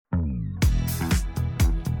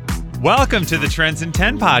Welcome to the Trends in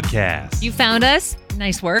 10 podcast. You found us.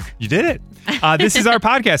 Nice work. You did it. This is our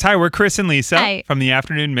podcast. Hi, we're Chris and Lisa Hi. from the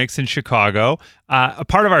Afternoon Mix in Chicago. A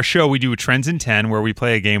part of our show, we do a Trends in 10 where we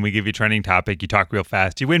play a game. We give you a trending topic. You talk real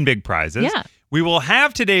fast. You win big prizes. Yeah. We will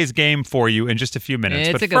have today's game for you in just a few minutes.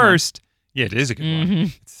 It's but a good one. first, yeah, it is a good one.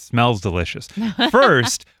 It smells delicious.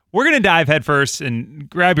 First, we're going to dive head first and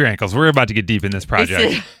grab your ankles. We're about to get deep in this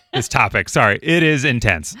project, this topic. Sorry, it is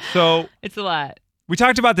intense. So It's a lot. we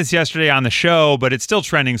talked about this yesterday on the show, but it's still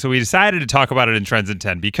trending. So we decided to talk about it in Trends in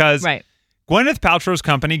 10 because Right. Gwyneth Paltrow's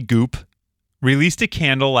company, Goop, released a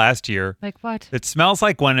candle last year Like what? that smells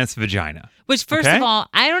like Gwyneth's vagina. Which, first Okay? of all,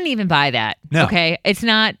 I don't even buy that. No. Okay? It's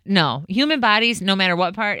not, no. Human bodies, no matter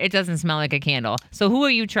what part, it doesn't smell like a candle. So who are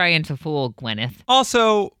you trying to fool, Gwyneth?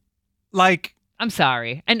 Also, like, I'm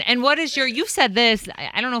sorry. And what is you said this,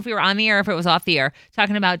 I don't know if we were on the air or if it was off the air,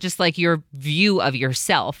 talking about just like your view of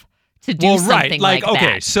yourself to do something like okay,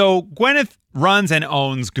 that. so Gwyneth runs and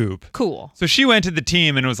owns Goop. Cool. So she went to the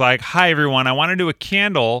team and was like, "Hi everyone, I want to do a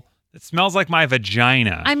candle that smells like my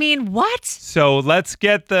vagina." I mean, what? So let's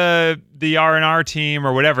get the R&R team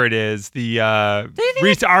or whatever it is, the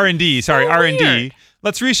R&D, sorry, so R&D. weird.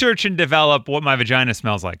 Let's research and develop what my vagina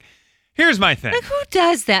smells like. Here's my thing. Like, who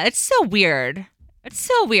does that? It's so weird. It's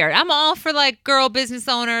so weird. I'm all for like girl business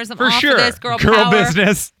owners. I'm For all sure. for this girl power.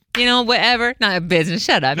 business. You know, whatever. Not a business.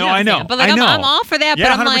 Shut up. No, You know what I I'm know. saying? But like, I know. I'm all for that.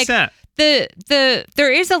 Yeah, but I'm 100%. like,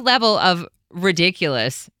 there is a level of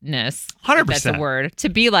ridiculousness. 100%. If that's a word. To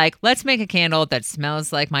be like, let's make a candle that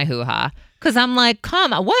smells like my hoo-ha. Because I'm like,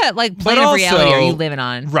 come on, what like plane of reality are you living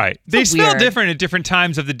on? Right. So They smell weird. different at different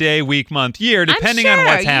times of the day, week, month, year, depending on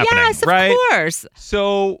what's happening. Yes, of right? course.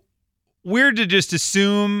 So weird to just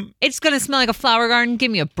assume. It's gonna smell like a flower garden. Give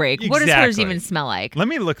me a break. What does hers Exactly. even smell like? Let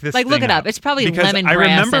me look this Like, look thing it up. It's probably because lemongrass I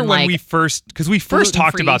remember and, when like, we first talked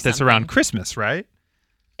gluten-free about this around something. Christmas, right?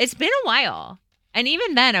 It's been a while. And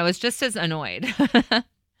even then, I was just as annoyed.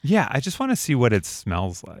 Yeah, I just want to see what it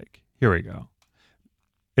smells like. Here we go.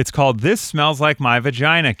 It's called This Smells Like My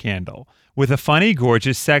Vagina Candle. With a funny,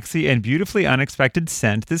 gorgeous, sexy, and beautifully unexpected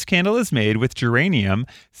scent, this candle is made with geranium,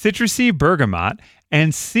 citrusy bergamot,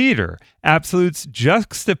 and cedar. Absolutes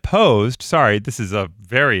juxtaposed, sorry, this is a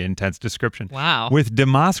very intense description, Wow. with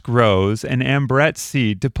damask rose and ambrette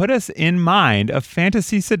seed to put us in mind of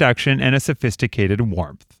fantasy seduction and a sophisticated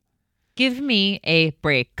warmth. Give me a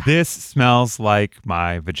break. This smells like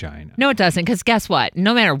my vagina. No, it doesn't. Because guess what?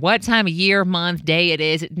 No matter what time of year, month, day it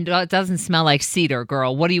is, it doesn't smell like cedar,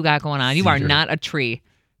 girl. What do you got going on? You are Cedar. not a tree.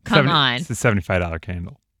 Come on. It's a $75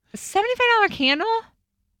 candle. A $75 candle?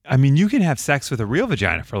 I mean, you can have sex with a real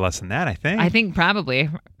vagina for less than that, I think. I think probably.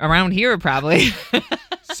 Around here, probably.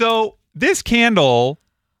 So this candle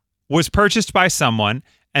was purchased by someone,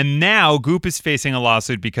 and now Goop is facing a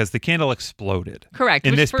lawsuit because the candle exploded. Correct.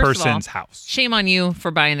 In Which, this first of all, person's house. Shame on you for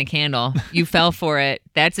buying the candle. You fell for it.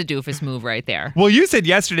 That's a doofus move right there. Well, you said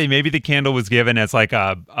yesterday maybe the candle was given as like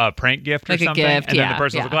a prank gift or Like a something. gift, and then yeah, the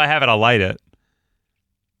person was yeah. like, well, I have it, I'll light it.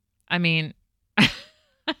 I mean,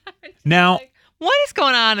 Now, what is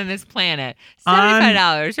going on in this planet?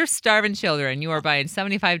 $75. You're starving children. You are buying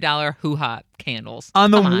 $75 hoo-ha candles. on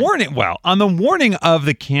the Come warning of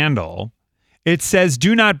the candle, it says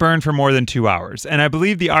do not burn for more than 2 hours. And I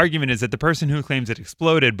believe the argument is that the person who claims it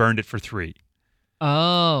exploded burned it for 3.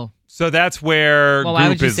 Oh. So that's where Well, why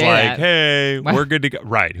would Goop you is say like, that? hey, Why- we're good to go.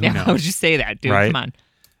 Right. Who Yeah, knows? why would you say that, dude? Right? Come on. Now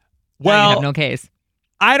you Well, have no case.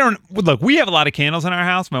 I don't look. We have a lot of candles in our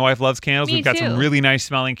house. My wife loves candles. Me We've got some too. really nice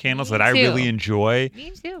smelling candles Me that I too. really enjoy.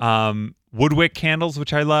 Me too. Woodwick candles,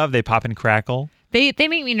 which I love. They pop and crackle. They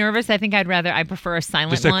make me nervous. I think I prefer a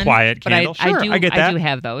silent Just a one. quiet but candle. Sure, I get that. I do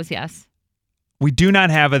have those, yes. We do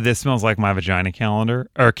not have a This Smells Like My Vagina calendar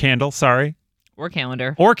or candle. Sorry, Or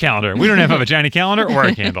calendar. or calendar. We don't have a vagina calendar or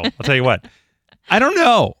a candle. I'll tell you what. I don't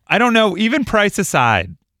know. Even price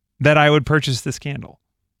aside, that I would purchase this candle.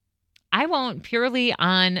 I won't, purely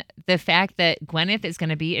on the fact that Gwyneth is going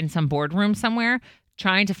to be in some boardroom somewhere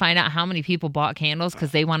trying to find out how many people bought candles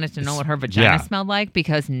because they wanted to know what her vagina Yeah. smelled like.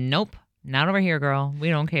 Because nope, not over here, girl. We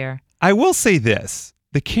don't care. I will say this.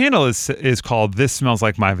 The candle is called This Smells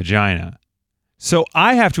Like My Vagina. So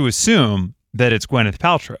I have to assume that it's Gwyneth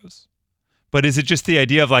Paltrow's. But is it just the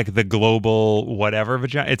idea of like the global whatever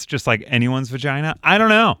vagina? It's just like anyone's vagina? I don't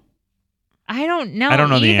know. I don't know. I don't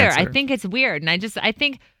know the either. answer. I think it's weird. And I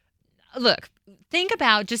think, look, think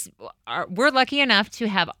about we're lucky enough to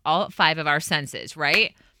have all 5 of our senses,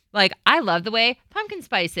 right? Like, I love the way pumpkin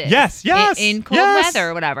spice is. Yes. In cold yes. weather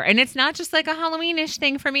or whatever. And it's not just like a Halloween-ish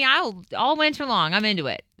thing for me. All winter long, I'm into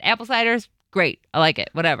it. Apple cider's great. I like it.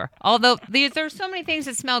 Whatever. Although there's so many things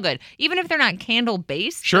that smell good. Even if they're not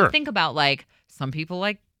candle-based. Sure. Think about, like, some people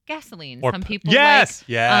like gasoline. Or Some people yes, like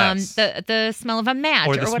yes. the smell of a match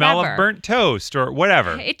or the whatever. smell of burnt toast or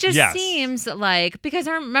whatever. It just Yes. seems like, because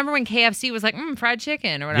I remember when KFC was like, fried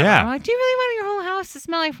chicken or whatever. Yeah. I'm like, do you really want your whole house to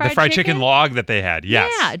smell like The fried chicken log that they had.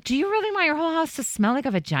 Yes. Yeah. Do you really want your whole house to smell like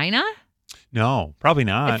a vagina? No, probably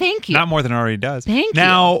not. Thank you. Not more than it already does. Thank you.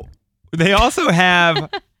 Now, they also have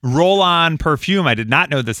roll-on perfume. I did not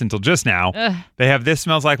know this until just now. Ugh. They have This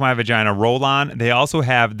Smells Like My Vagina roll-on. They also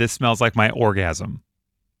have This Smells Like My Orgasm.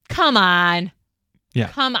 Come on. Yeah.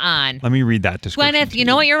 Come on. Let me read that description. Gwyneth, to you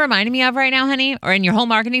know what you're reminding me of right now, honey? Or in your whole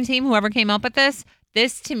marketing team, whoever came up with this?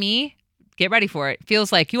 This, to me, get ready for it.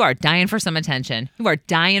 Feels like you are dying for some attention. You are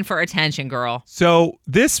dying for attention, girl. So,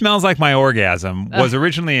 This Smells Like My Orgasm was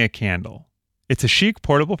originally a candle. It's a chic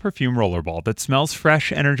portable perfume rollerball that smells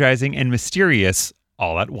fresh, energizing, and mysterious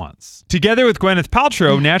all at once. Together with Gwyneth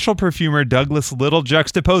Paltrow, natural perfumer Douglas Little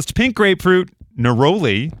juxtaposed pink grapefruit,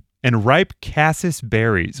 neroli, and ripe cassis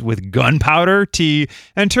berries with gunpowder, tea,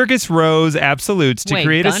 and turquoise rose absolutes to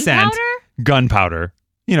create a scent. Gunpowder?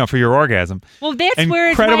 You know, for your orgasm. Well, that's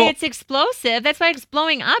why it's explosive. That's why it's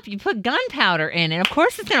blowing up. You put gunpowder in it. Of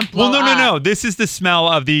course it's going to blow up. Well, no. This is the smell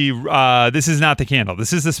of the, this is not the candle.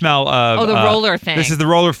 This is the smell of. the roller thing. This is the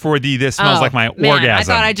roller for the This Smells Like My Orgasm. I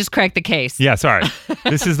thought I just cracked the case. Yeah, sorry.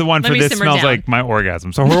 This is the one for This Smells Like My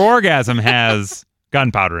Orgasm. So her orgasm has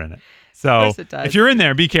gunpowder in it. So it does. if you're in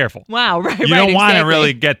there, be careful. Wow, right. You don't want to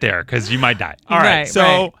really get there because you might die. All right.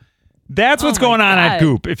 So that's what's going on at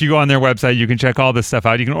Goop. If you go on their website, you can check all this stuff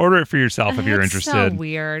out. You can order it for yourself if you're interested. So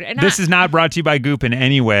weird. And this is not brought to you by Goop in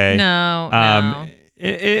any way. No.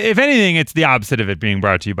 If anything, it's the opposite of it being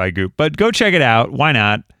brought to you by Goop. But go check it out. Why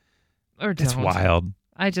not? Or don't. It's wild.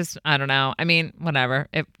 I don't know. I mean, whatever.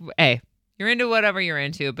 Hey, you're into whatever you're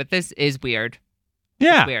into, but this is weird.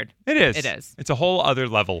 Yeah. It's weird. It is. It is. It's a whole other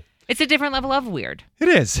level. It's a different level of weird. It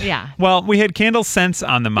is. Yeah. Well, we had candle scents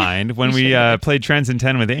on the mind when we played Trends in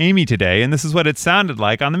 10 with Amy today, and this is what it sounded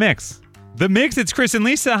like on the mix. The Mix, it's Chris and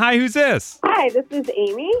Lisa. Hi, who's this? Hi, this is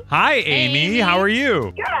Amy. Hi, Amy. How are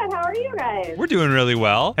you? Good. How are you guys? We're doing really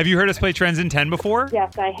well. Have you heard us play Trends in 10 before?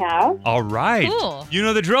 Yes, I have. All right. Cool. You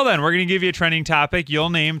know the drill then. We're going to give you a trending topic. You'll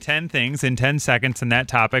name 10 things in 10 seconds in that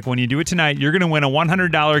topic. When you do it tonight, you're going to win a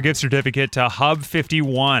 $100 gift certificate to Hub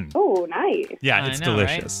 51. Oh, nice. Yeah, it's I know,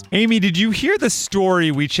 delicious. Right? Amy, did you hear the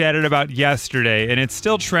story we chatted about yesterday? And it's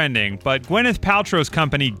still trending, but Gwyneth Paltrow's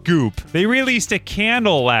company Goop, they released a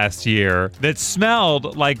candle last year that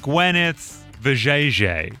smelled like Gwyneth's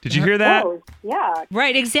vajayjay. Did you hear that? Oh, yeah.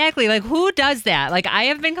 Right, exactly. Like, who does that? Like, I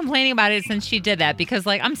have been complaining about it since she did that because,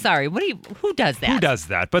 like, I'm sorry. Who does that? Who does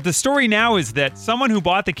that? But the story now is that someone who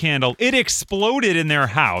bought the candle, it exploded in their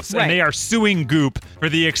house, right. And they are suing Goop for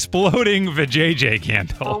the exploding vajayjay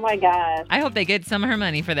candle. Oh, my gosh. I hope they get some of her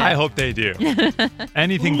money for that. I hope they do.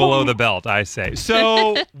 Anything below the belt, I say.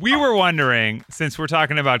 So we were wondering, since we're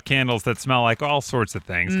talking about candles that smell like all sorts of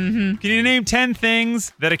things, can you name 10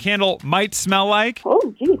 things that a candle might smell like?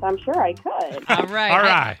 Oh, geez, I'm sure I could. All right. All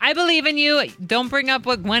right. I believe in you. Don't bring up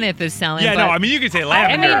what Gwyneth is selling. Yeah, but no, I mean, you could say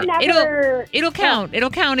lavender. It'll count. It'll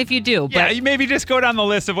count if you do. Yeah, But you maybe just go down the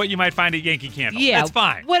list of what you might find at Yankee Candle. yeah, That's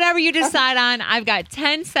fine. Whatever you decide on. I've got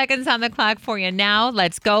 10 seconds on the clock for you now.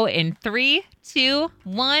 Let's go in 3, 2,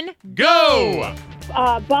 1, Go!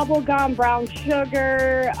 Bubble gum, brown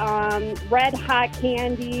sugar, red hot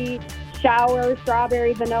candy, shower,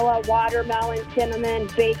 strawberry, vanilla, watermelon, cinnamon,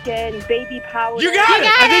 bacon, baby powder. You got it!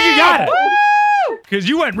 I think you got it. Because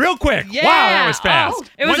you went real quick. Yeah. Wow, that was fast. Oh,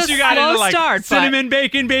 it was Once a you got slow into like start, but- cinnamon,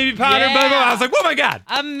 bacon, baby powder, blah, blah, blah, I was like, oh my God.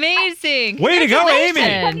 Amazing. Way to go, Amy.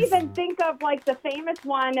 I couldn't even think of, like, the famous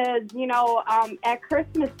one is, at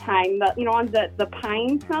Christmas time, the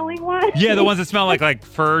pine-smelling one. Yeah, the ones that smell like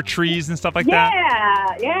fir trees and stuff like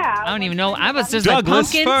that. Yeah. I don't even know. I was just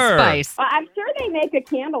Douglas like pumpkin fir. spice. Well, I'm sure they make a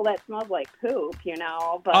candle that smells like poop,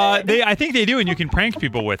 but... I think they do, and you can prank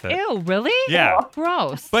people with it. Ew, really? Yeah.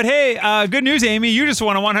 Gross. But hey, good news, Amy. You just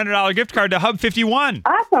won a $100 gift card to Hub 51.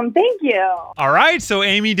 Awesome, thank you. All right, so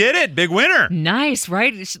Amy did it. Big winner. Nice,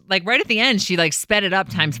 right? Like right at the end, she like sped it up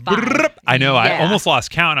times 5. I know. I Yeah. almost lost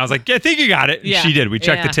count. I was like, I think you got it. Yeah. She did. We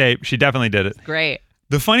checked the Yeah. tape. She definitely did it. Great.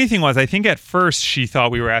 The funny thing was, I think at first she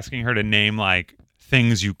thought we were asking her to name like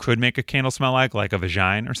things you could make a candle smell like a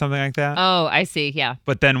vagina or something like that. Oh, I see. Yeah.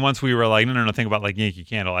 But then once we were like, no, think about like Yankee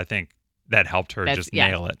Candle, I think that helped her just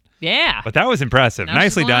nail it. Yeah. But that was impressive. Now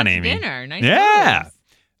Nicely she's going done, out to Amy. Dinner. Nice Yeah. moves.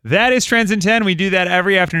 That is Trends in 10. We do that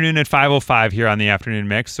every afternoon at 5:05 here on the Afternoon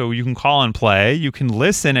Mix. So you can call and play. You can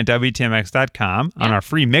listen at WTMX.com on our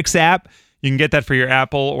free Mix app. You can get that for your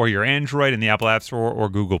Apple or your Android in the Apple App Store or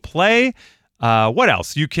Google Play. What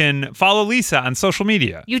else? You can follow Lisa on social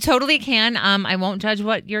media. You totally can. I won't judge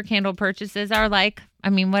what your candle purchases are like. I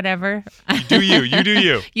mean, whatever. Do you. You do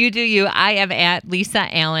you. You do you. I am at Lisa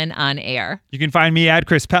Allen on air. You can find me at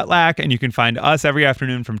Chris Petlak, and you can find us every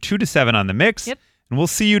afternoon from 2 to 7 on The Mix. Yep. And we'll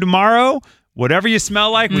see you tomorrow. Whatever you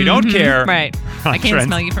smell like, we don't care. Right. I can't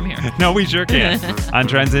smell you from here. No, we sure can. On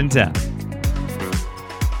Trends in 10.